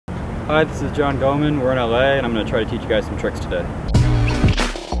Hi, this is Jon Goemann. We're in LA and I'm going to try to teach you guys some tricks today.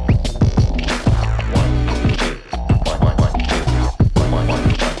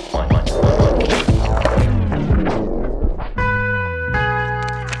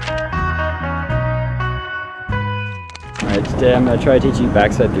 Alright, today I'm going to try to teach you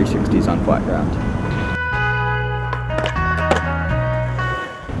backside 360s on flat ground.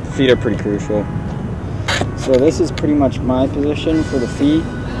 Feet are pretty crucial. So this is pretty much my position for the feet.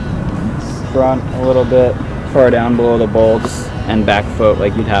 Front a little bit far down below the bolts, and back foot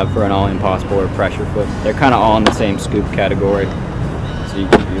like you'd have for an all impossible or pressure foot. They're kind of all in the same scoop category. So you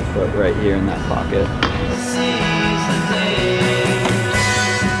keep your foot right here in that pocket.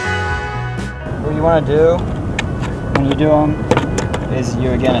 What you want to do when you do them is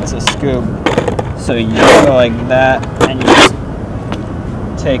it's a scoop. So you go like that and you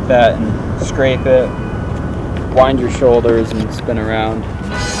just take that and scrape it, wind your shoulders and spin around.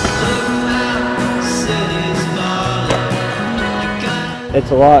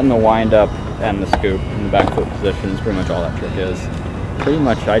 It's a lot in the wind up and the scoop, and the back foot position is pretty much all that trick is. Pretty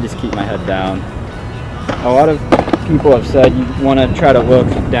much I just keep my head down. A lot of people have said you want to try to look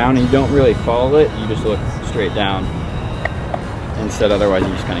down and you don't really follow it, you just look straight down. Instead, otherwise you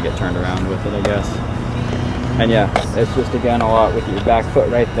just kind of get turned around with it, I guess. And yeah, it's just again a lot with your back foot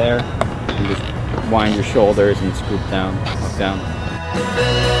right there. You just wind your shoulders and scoop down, look down.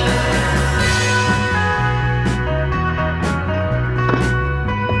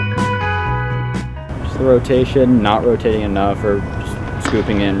 The rotation, not rotating enough or just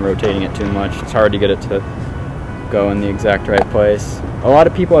scooping in, rotating it too much. It's hard to get it to go in the exact right place. A lot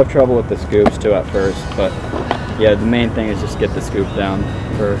of people have trouble with the scoops too at first, but yeah, the main thing is just get the scoop down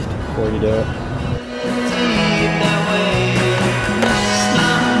first before you do it.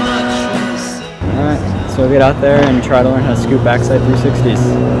 Alright, so get out there and try to learn how to scoop backside 360s.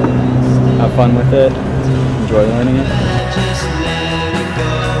 Have fun with it, enjoy learning it.